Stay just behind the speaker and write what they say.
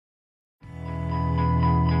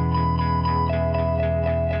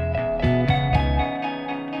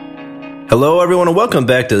Hello, everyone, and welcome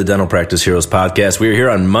back to the Dental Practice Heroes podcast. We are here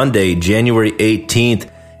on Monday, January 18th.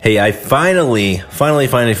 Hey, I finally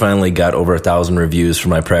got over 1,000 reviews for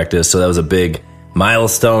my practice, so that was a big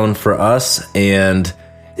milestone for us, and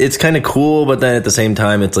it's kind of cool, but then at the same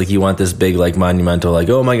time, it's like you want this big, like, monumental, like,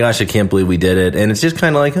 oh my gosh, I can't believe we did it, and it's just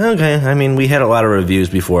kind of like, okay, I mean, we had a lot of reviews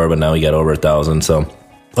before, but now we got over 1,000, so,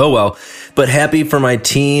 oh well. But happy for my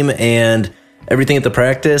team and everything at the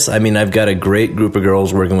practice. I mean, I've got a great group of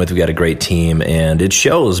girls working with. We got a great team, and it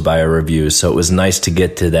shows by our reviews. So it was nice to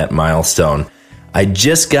get to that milestone. I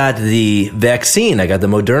just got the vaccine. I got the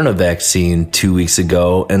Moderna vaccine 2 weeks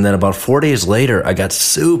ago, and then about 4 days later, I got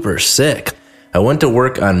super sick. I went to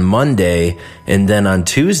work on Monday, and then on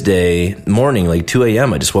Tuesday morning, like 2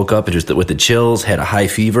 a.m., I just woke up and just with the chills, had a high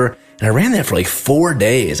fever, and I ran that for like 4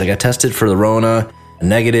 days. I got tested for the Rona,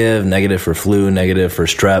 negative for flu, negative for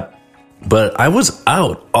strep. But I was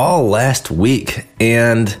out all last week,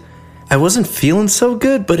 and I wasn't feeling so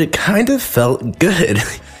good, but it kind of felt good.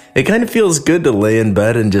 It kind of feels good to lay in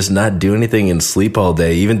bed and just not do anything and sleep all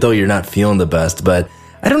day, even though you're not feeling the best. But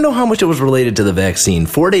I don't know how much it was related to the vaccine.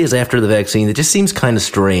 4 days after the vaccine, it just seems kind of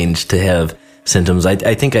strange to have symptoms. I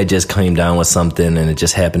think I just came down with something, and it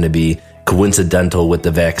just happened to be coincidental with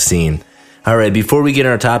the vaccine. All right, before we get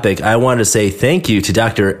on our topic, I wanted to say thank you to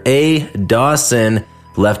Dr. A. Dawson.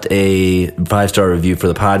 Left a 5-star review for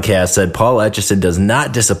the podcast, said Paul Etchison does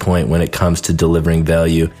not disappoint when it comes to delivering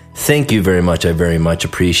value. Thank you very much. I very much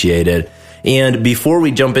appreciate it. And before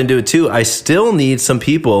we jump into it too, I still need some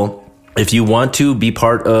people if you want to be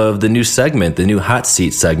part of the new segment, the new hot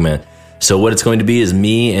seat segment. So what it's going to be is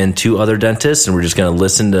me and 2 other dentists, and we're just going to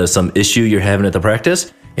listen to some issue you're having at the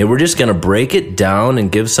practice, and we're just going to break it down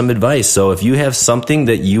and give some advice. So if you have something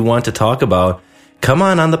that you want to talk about, come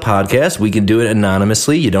on the podcast. We can do it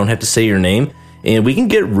anonymously. You don't have to say your name. And we can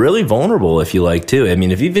get really vulnerable if you like to. I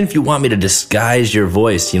mean, even if you want me to disguise your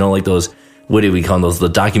voice, you know, like those, what do we call those, the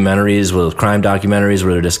documentaries, those crime documentaries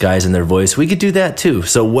where they're disguising their voice, we could do that too.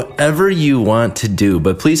 So whatever you want to do,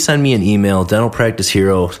 but please send me an email,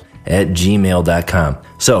 dentalpracticeheroes@gmail.com.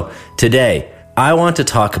 So today, I want to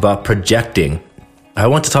talk about projecting. I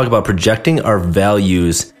want to talk about projecting our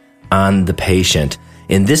values on the patient.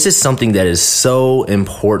 And this is something that is so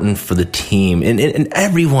important for the team and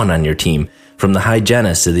everyone on your team, from the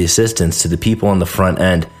hygienists to the assistants to the people on the front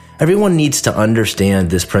end. Everyone needs to understand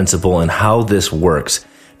this principle and how this works.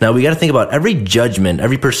 Now, we got to think about every judgment,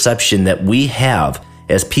 every perception that we have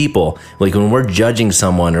as people, like when we're judging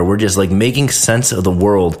someone or we're just like making sense of the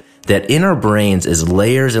world, that in our brains is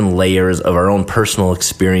layers and layers of our own personal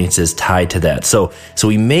experiences tied to that. So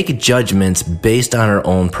we make judgments based on our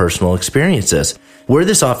own personal experiences. Where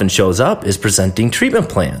this often shows up is presenting treatment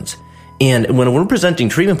plans. And when we're presenting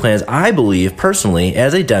treatment plans, I believe personally,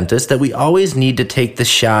 as a dentist, that we always need to take the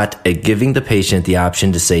shot at giving the patient the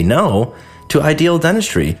option to say no to ideal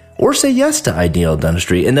dentistry or say yes to ideal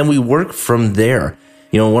dentistry. And then we work from there.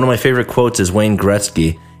 You know, one of my favorite quotes is Wayne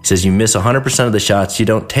Gretzky. He says, you miss 100% of the shots you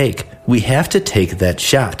don't take. We have to take that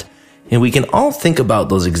shot. And we can all think about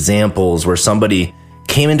those examples where somebody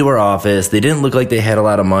came into our office, they didn't look like they had a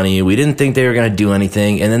lot of money, we didn't think they were going to do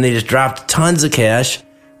anything, and then they just dropped tons of cash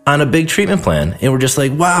on a big treatment plan. And we're just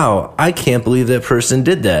like, wow, I can't believe that person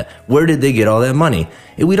did that. Where did they get all that money?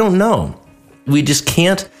 And we don't know. We just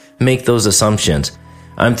can't make those assumptions.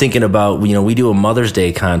 I'm thinking about, you know, we do a Mother's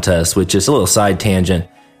Day contest, which is a little side tangent,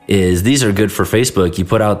 is these are good for Facebook. You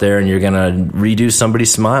put out there and you're going to redo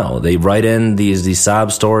somebody's smile. They write in these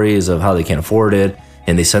sob stories of how they can't afford it,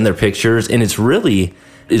 and they send their pictures, and it's really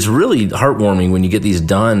heartwarming when you get these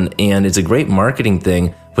done, and it's a great marketing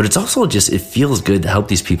thing, but it's also just, it feels good to help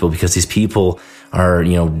these people because these people are,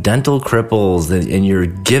 you know, dental cripples, and you're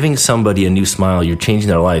giving somebody a new smile, you're changing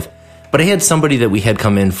their life. But I had somebody that we had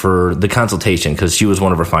come in for the consultation because she was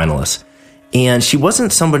one of our finalists, and she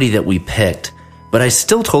wasn't somebody that we picked, but I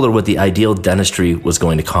still told her what the ideal dentistry was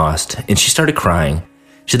going to cost, and she started crying.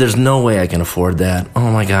 She said, there's no way I can afford that.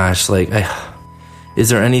 Oh my gosh, is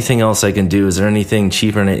there anything else I can do? Is there anything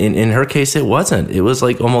cheaper? And in her case, it wasn't. It was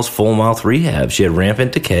like almost full mouth rehab. She had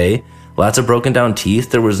rampant decay, lots of broken down teeth.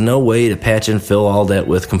 There was no way to patch and fill all that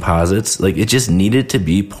with composites. Like, it just needed to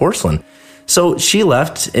be porcelain. So she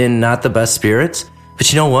left in not the best spirits. But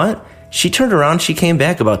you know what? She turned around, she came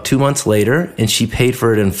back about 2 months later, and she paid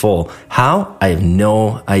for it in full. How? I have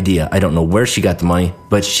no idea. I don't know where she got the money,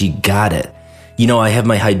 but she got it. You know, I have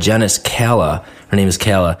my hygienist, Kala. Her name is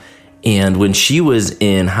Kala. And when she was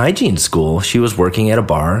in hygiene school, she was working at a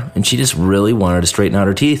bar, and she just really wanted to straighten out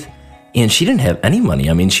her teeth. And she didn't have any money.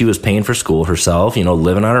 I mean, she was paying for school herself, you know,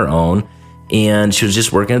 living on her own. And she was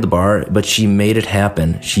just working at the bar, but she made it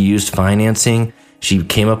happen. She used financing, She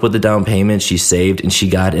came up with the down payment, she saved, and she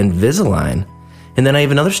got Invisalign. And then I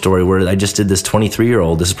have another story where I just did this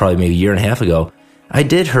 23-year-old, this is probably maybe a year and a half ago. I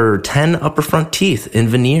did her 10 upper front teeth in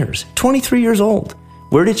veneers, 23 years old.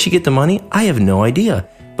 Where did she get the money? I have no idea.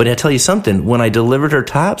 But I tell you something, when I delivered her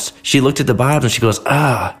tops, she looked at the bottoms and she goes,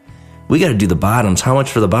 we got to do the bottoms. How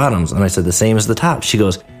much for the bottoms? And I said, the same as the top. She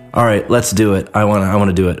goes, all right, let's do it. I want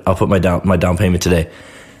to do it. I'll put my down payment today.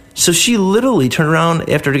 So she literally turned around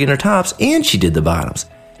after getting her tops and she did the bottoms.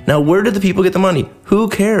 Now, where did the people get the money? Who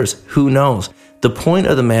cares? Who knows? The point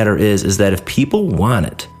of the matter is that if people want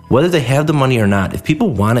it, whether they have the money or not, if people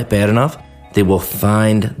want it bad enough, they will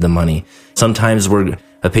find the money. Sometimes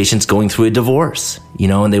a patient's going through a divorce,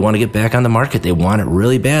 and they want to get back on the market. They want it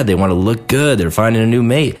really bad. They want to look good. They're finding a new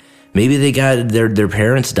mate. Maybe they got their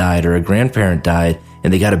parents died or a grandparent died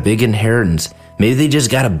and they got a big inheritance. Maybe they just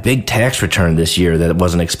got a big tax return this year that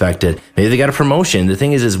wasn't expected. Maybe they got a promotion. The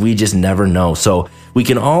thing is we just never know. So we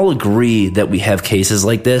can all agree that we have cases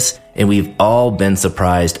like this, and we've all been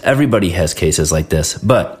surprised. Everybody has cases like this.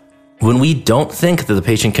 But when we don't think that the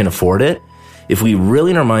patient can afford it, if we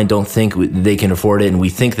really in our mind don't think they can afford it, and we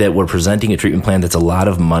think that we're presenting a treatment plan that's a lot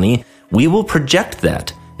of money, we will project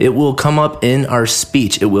that. It will come up in our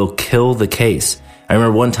speech. It will kill the case. I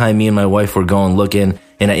remember one time me and my wife were going looking,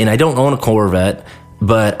 and I don't own a Corvette,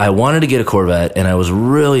 but I wanted to get a Corvette, and I was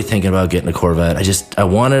really thinking about getting a Corvette. I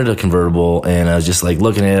wanted a convertible, and I was just like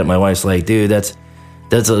looking at it. My wife's like, dude, that's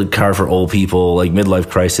a car for old people, like midlife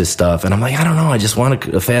crisis stuff. And I'm like, I don't know. I just want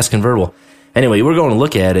a fast convertible. Anyway, we're going to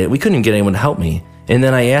look at it. We couldn't even get anyone to help me. And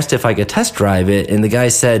then I asked if I could test drive it, and the guy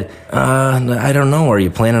said, I don't know. Are you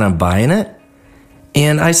planning on buying it?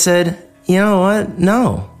 And I said, you know what?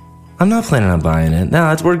 No, I'm not planning on buying it.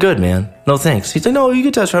 No, we're good, man. No, thanks. He's like, no, you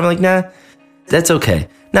can test drive. I'm like, nah, that's okay.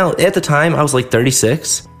 Now, at the time, I was like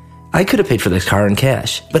 36. I could have paid for this car in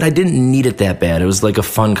cash, but I didn't need it that bad. It was like a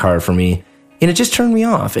fun car for me, and it just turned me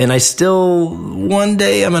off. And I still, one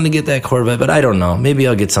day, I'm going to get that Corvette, but I don't know. Maybe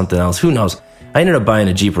I'll get something else. Who knows? I ended up buying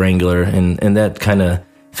a Jeep Wrangler, and that kind of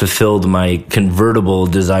fulfilled my convertible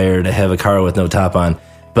desire to have a car with no top on.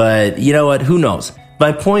 But you know what? Who knows?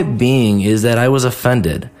 My point being is that I was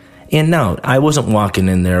offended. And no, I wasn't walking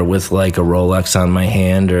in there with like a Rolex on my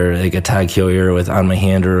hand or like a Tag Heuer on my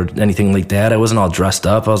hand or anything like that. I wasn't all dressed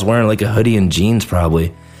up. I was wearing like a hoodie and jeans probably.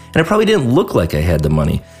 And I probably didn't look like I had the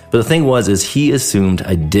money. But the thing is he assumed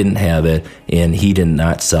I didn't have it, and he did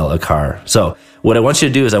not sell a car. So what I want you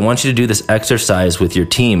to do is I want you to do this exercise with your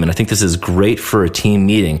team. And I think this is great for a team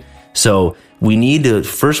meeting. So we need to,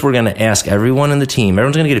 first we're going to ask everyone in the team,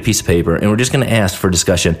 everyone's going to get a piece of paper, and we're just going to ask for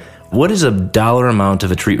discussion. What is a dollar amount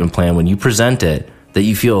of a treatment plan when you present it that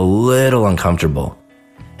you feel a little uncomfortable?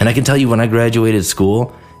 And I can tell you when I graduated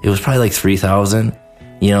school, it was probably like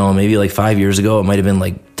 $3,000. Maybe like 5 years ago, it might have been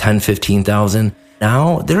like $10,000, $15,000.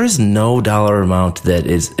 Now there is no dollar amount that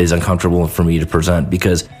is uncomfortable for me to present,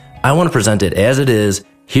 because I want to present it as it is.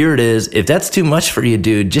 Here it is. If that's too much for you,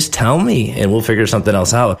 dude, just tell me and we'll figure something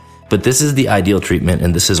else out. But this is the ideal treatment,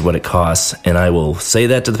 and this is what it costs. And I will say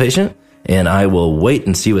that to the patient, and I will wait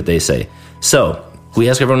and see what they say. So we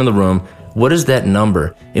ask everyone in the room, what is that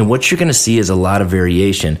number? And what you're going to see is a lot of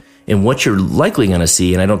variation. And what you're likely going to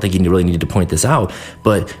see, and I don't think you really need to point this out,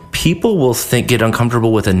 but people will get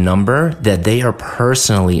uncomfortable with a number that they are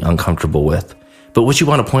personally uncomfortable with. But what you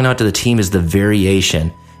want to point out to the team is the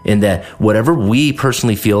variation, in that whatever we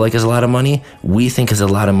personally feel like is a lot of money, we think is a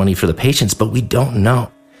lot of money for the patients, but we don't know.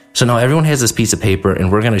 So now everyone has this piece of paper,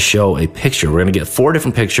 and we're going to show a picture. We're going to get 4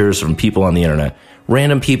 different pictures from people on the internet.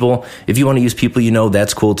 Random people. If you want to use people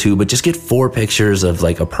that's cool too, but just get 4 pictures of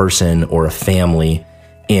like a person or a family,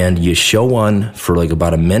 and you show one for like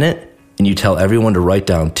about a minute, and you tell everyone to write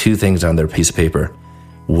down 2 things on their piece of paper.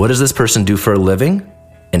 What does this person do for a living,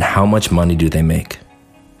 and how much money do they make?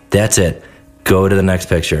 That's it. Go to the next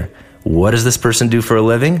picture. What does this person do for a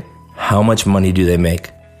living? How much money do they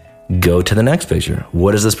make? Go to the next picture.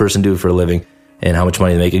 What does this person do for a living, and how much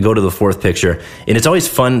money they make? And go to the 4th picture. And it's always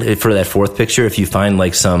fun for that 4th picture if you find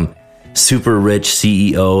like some super rich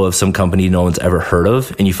CEO of some company no one's ever heard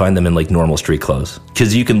of, and you find them in like normal street clothes,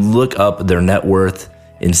 because you can look up their net worth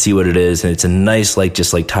and see what it is, and it's a nice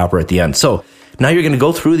just topper at the end. So now you're going to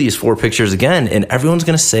go through these 4 pictures again, and everyone's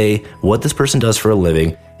going to say what this person does for a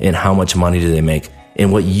living and how much money do they make.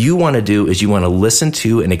 And what you want to do is you want to listen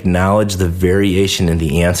to and acknowledge the variation in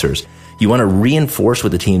the answers. You want to reinforce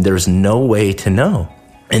with the team there's no way to know.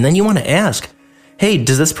 And then you want to ask, hey,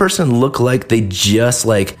 does this person look like they just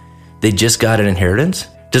got an inheritance?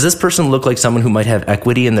 Does this person look like someone who might have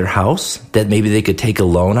equity in their house that maybe they could take a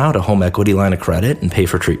loan out, a home equity line of credit, and pay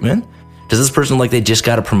for treatment? Does this person look like they just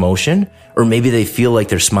got a promotion? Or maybe they feel like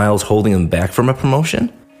their smile is holding them back from a promotion?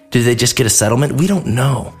 Did they just get a settlement? We don't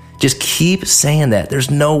know. Just keep saying that. There's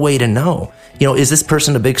no way to know. Is this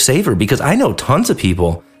person a big saver? Because I know tons of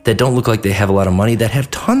people that don't look like they have a lot of money that have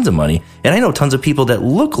tons of money. And I know tons of people that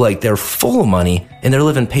look like they're full of money and they're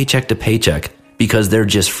living paycheck to paycheck because they're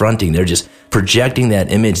just fronting. They're just projecting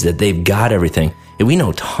that image that they've got everything. And we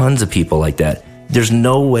know tons of people like that. There's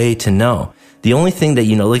no way to know. The only thing that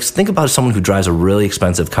like think about someone who drives a really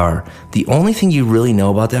expensive car. The only thing you really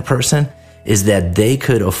know about that person is that they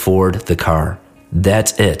could afford the car.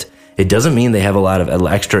 That's it. It doesn't mean they have a lot of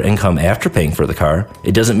extra income after paying for the car.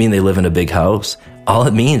 It doesn't mean they live in a big house. All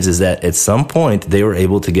it means is that at some point they were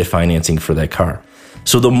able to get financing for that car.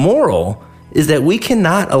 So the moral is that we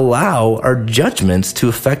cannot allow our judgments to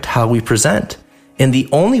affect how we present. And the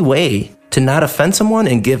only way to not offend someone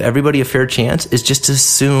and give everybody a fair chance is just to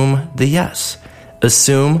assume the yes.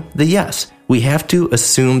 Assume the yes. We have to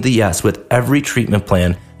assume the yes with every treatment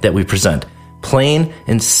plan that we present. Plain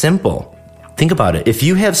and simple. Think about it. If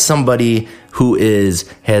you have somebody who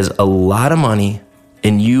has a lot of money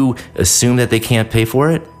and you assume that they can't pay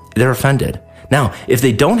for it, they're offended. Now, if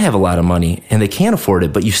they don't have a lot of money and they can't afford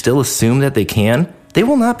it, but you still assume that they can, they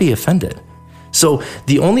will not be offended. So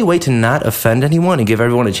the only way to not offend anyone and give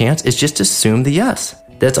everyone a chance is just assume the yes.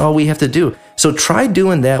 That's all we have to do. So try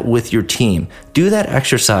doing that with your team. Do that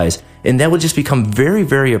exercise, and that will just become very,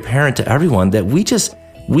 very apparent to everyone that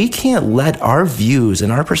we can't let our views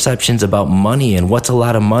and our perceptions about money and what's a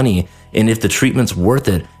lot of money and if the treatment's worth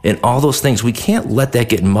it and all those things, we can't let that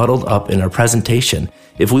get muddled up in our presentation.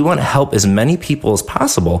 If we want to help as many people as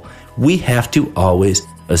possible, we have to always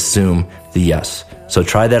assume the yes. So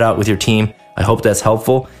try that out with your team. I hope that's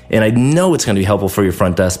helpful. And I know it's going to be helpful for your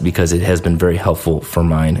front desk because it has been very helpful for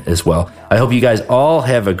mine as well. I hope you guys all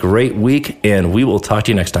have a great week, and we will talk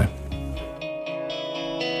to you next time.